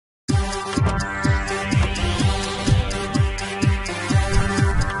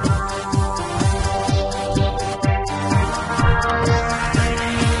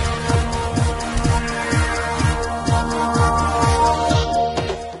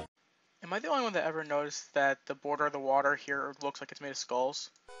Am I the only one that ever noticed that the border of the water here looks like it's made of skulls?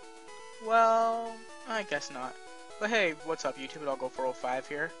 Well, I guess not. But hey, what's up YouTube? I'll go 405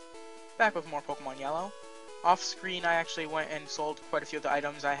 here. Back with more Pokemon Yellow. Off screen I actually went and sold quite a few of the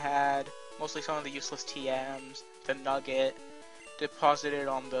items I had. Mostly some of the useless TMs, the Nugget, deposited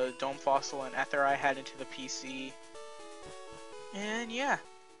on the Dome Fossil and Ether I had into the PC. And yeah.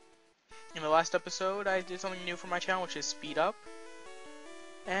 In the last episode I did something new for my channel, which is speed up.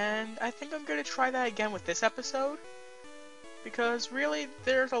 And I think I'm going to try that again with this episode. Because really,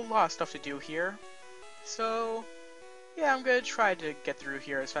 there's a lot of stuff to do here. So, yeah, I'm going to try to get through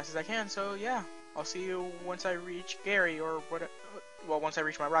here as fast as I can. So, yeah, I'll see you once I reach Gary or what. Well, once I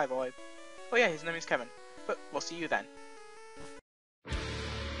reach my rival. Oh yeah, his name is Kevin. But we'll see you then.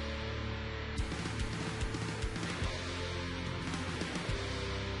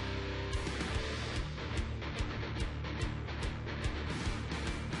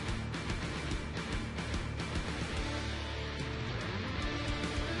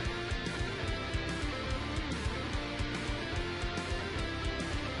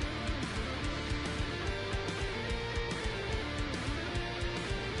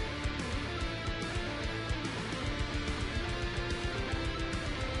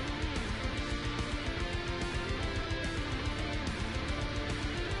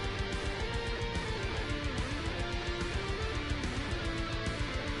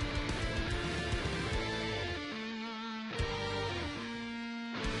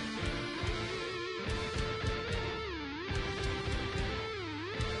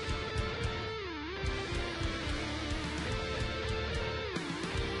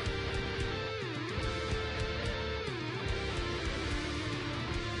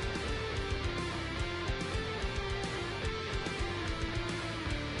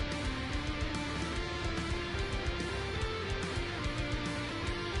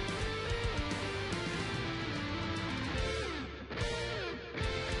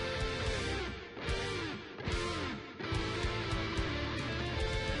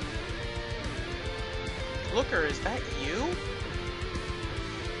 Looker, is that you?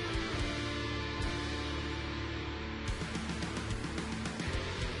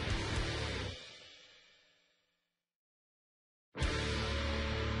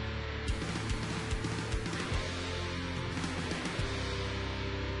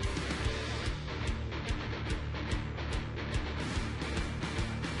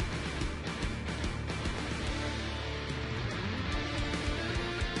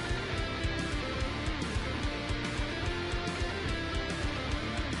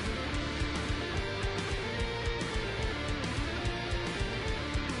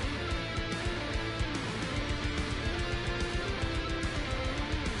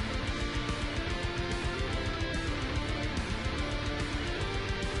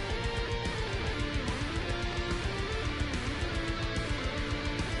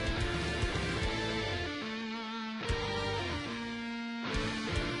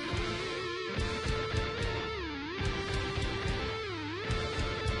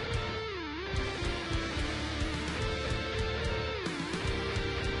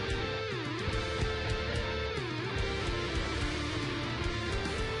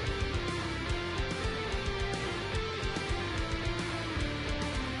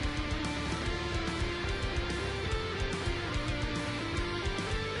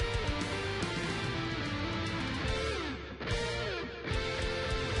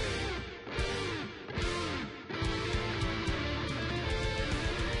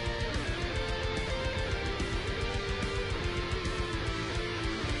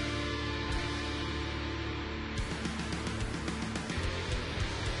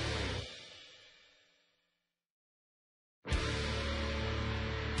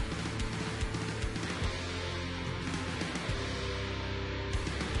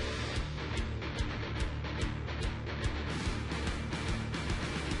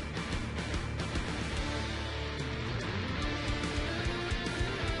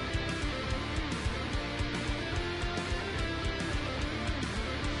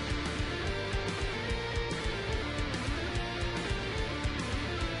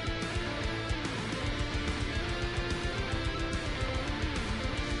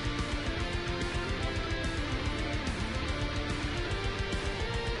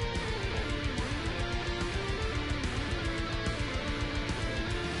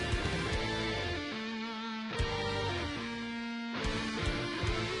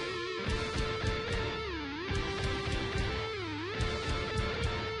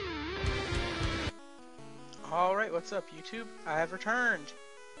 Alright, what's up YouTube? I have returned!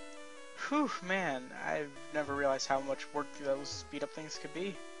 Whew, man, I've never realized how much work those speed up things could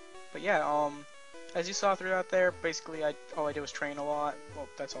be. But yeah, as you saw throughout there, basically all I did was train a lot. Well,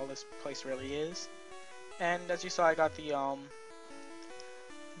 that's all this place really is. And as you saw, I got the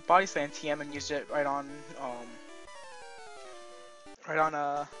Body Slam TM and used it right on right on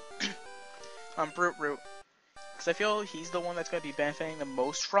on Brute Root, because I feel he's the one that's gonna be benefiting the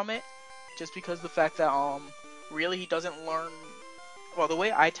most from it, just because the fact that really he doesn't learn. Well, the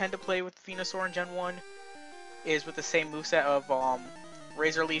way I tend to play with Venusaur in Gen 1 is with the same moveset of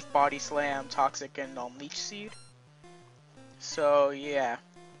Razor Leaf, Body Slam, Toxic, and Leech Seed. So yeah.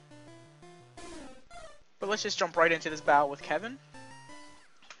 But let's just jump right into this battle with Kevin.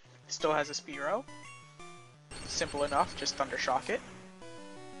 Still has a Spearow. Simple enough, just Thunder Shock it.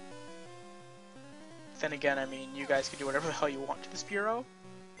 Then again, I mean, you guys can do whatever the hell you want to the Spearow.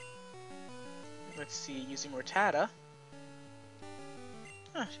 Let's see, using Rattata.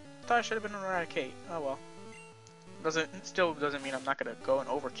 Huh, thought I should have been an Eradicate. Oh well. Still doesn't mean I'm not gonna go and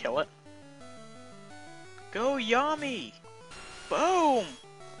overkill it. Go Yami! Boom!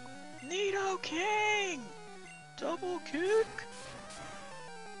 Nidoking! Double kick!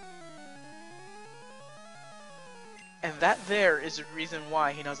 And that there is the reason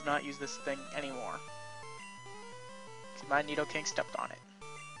why he does not use this thing anymore. See, my Nidoking stepped on it.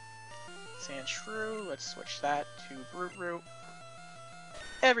 Sandshrew, let's switch that to Brute Root.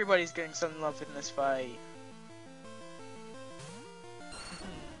 Everybody's getting some love in this fight.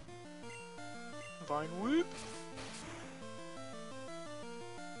 Vine Whip.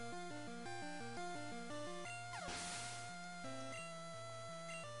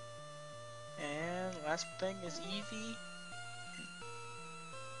 And last thing is easy.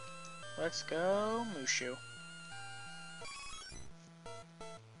 Let's go Mushu.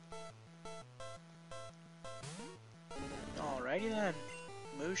 Alrighty then.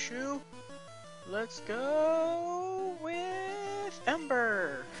 Mushu. Let's go with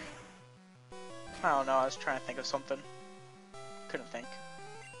Ember. I don't know, I was trying to think of something. Couldn't think.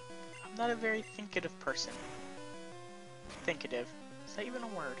 I'm not a very thinkative person. Thinkative. Is that even a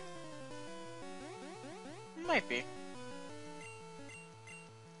word? Might be.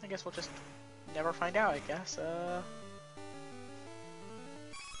 I guess we'll just never find out, I guess.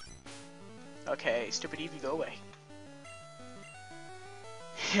 Okay, stupid Eevee, go away.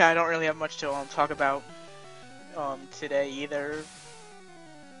 Yeah, I don't really have much to talk about today either.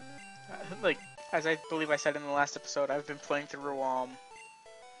 Like, as I believe I said in the last episode, I've been playing through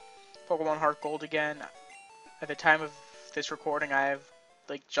Pokemon Heart Gold again. At the time of this recording, I've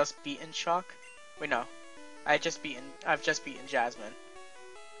like just beaten Chuck. Wait, no, I've just beaten Jasmine.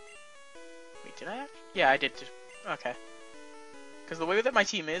 Wait, did I? Yeah, I did. Okay. Because the way that my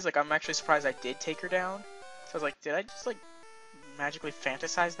team is, like, I'm actually surprised I did take her down. So I was like, did I just like magically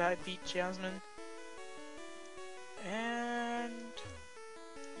fantasize that I beat Jasmine? And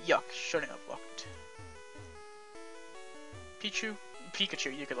yuck, shouldn't have looked. Pikachu,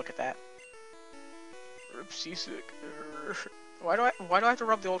 you could look at that. Seasick. Why do I have to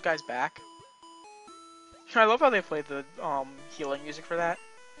rub the old guy's back? I love how they played the healing music for that.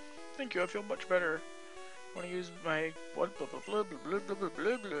 Thank you, I feel much better. I want to use my what blah blah blah blah blah blah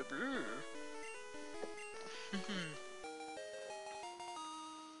blah blah blah.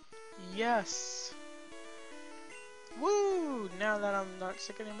 Yes. Woo! Now that I'm not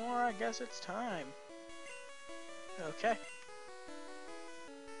sick anymore, I guess it's time. Okay.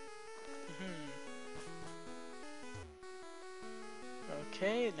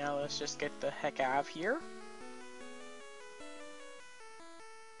 Okay, now let's just get the heck out of here.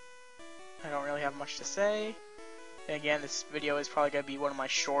 I don't really have much to say. And again, this video is probably going to be one of my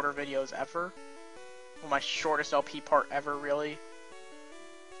shorter videos ever. Well, my shortest LP part ever, really.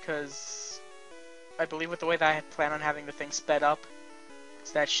 Because I believe with the way that I plan on having the thing sped up,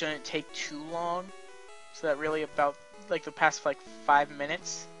 so that shouldn't take too long. So that really about, like, the past, like, 5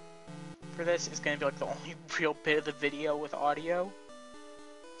 minutes for this is going to be, like, the only real bit of the video with audio.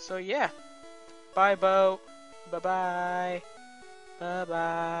 So, yeah. Bye, Bo. Bye-bye.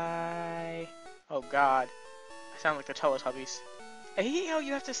 Bye-bye. Oh, God. I sound like the Teletubbies. I hate how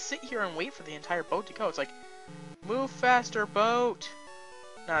you have to sit here and wait for the entire boat to go. It's like, move faster, boat.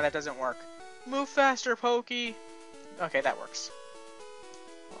 No, that doesn't work. Move faster, Pokey. Okay, that works.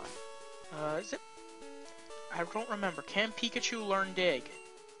 Hold on. Is it? I don't remember. Can Pikachu learn Dig?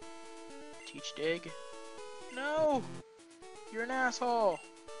 Teach Dig? No! You're an asshole!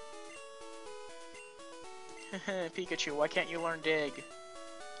 Pikachu, why can't you learn Dig?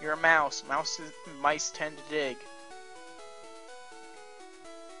 You're a mouse. Mice tend to dig.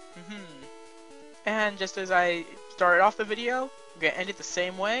 And just as I started off the video, I'm gonna end it the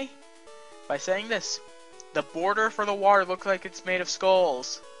same way by saying this. The border for the water looks like it's made of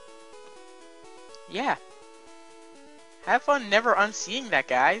skulls. Yeah. Have fun never unseeing that,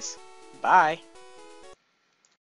 guys. Bye.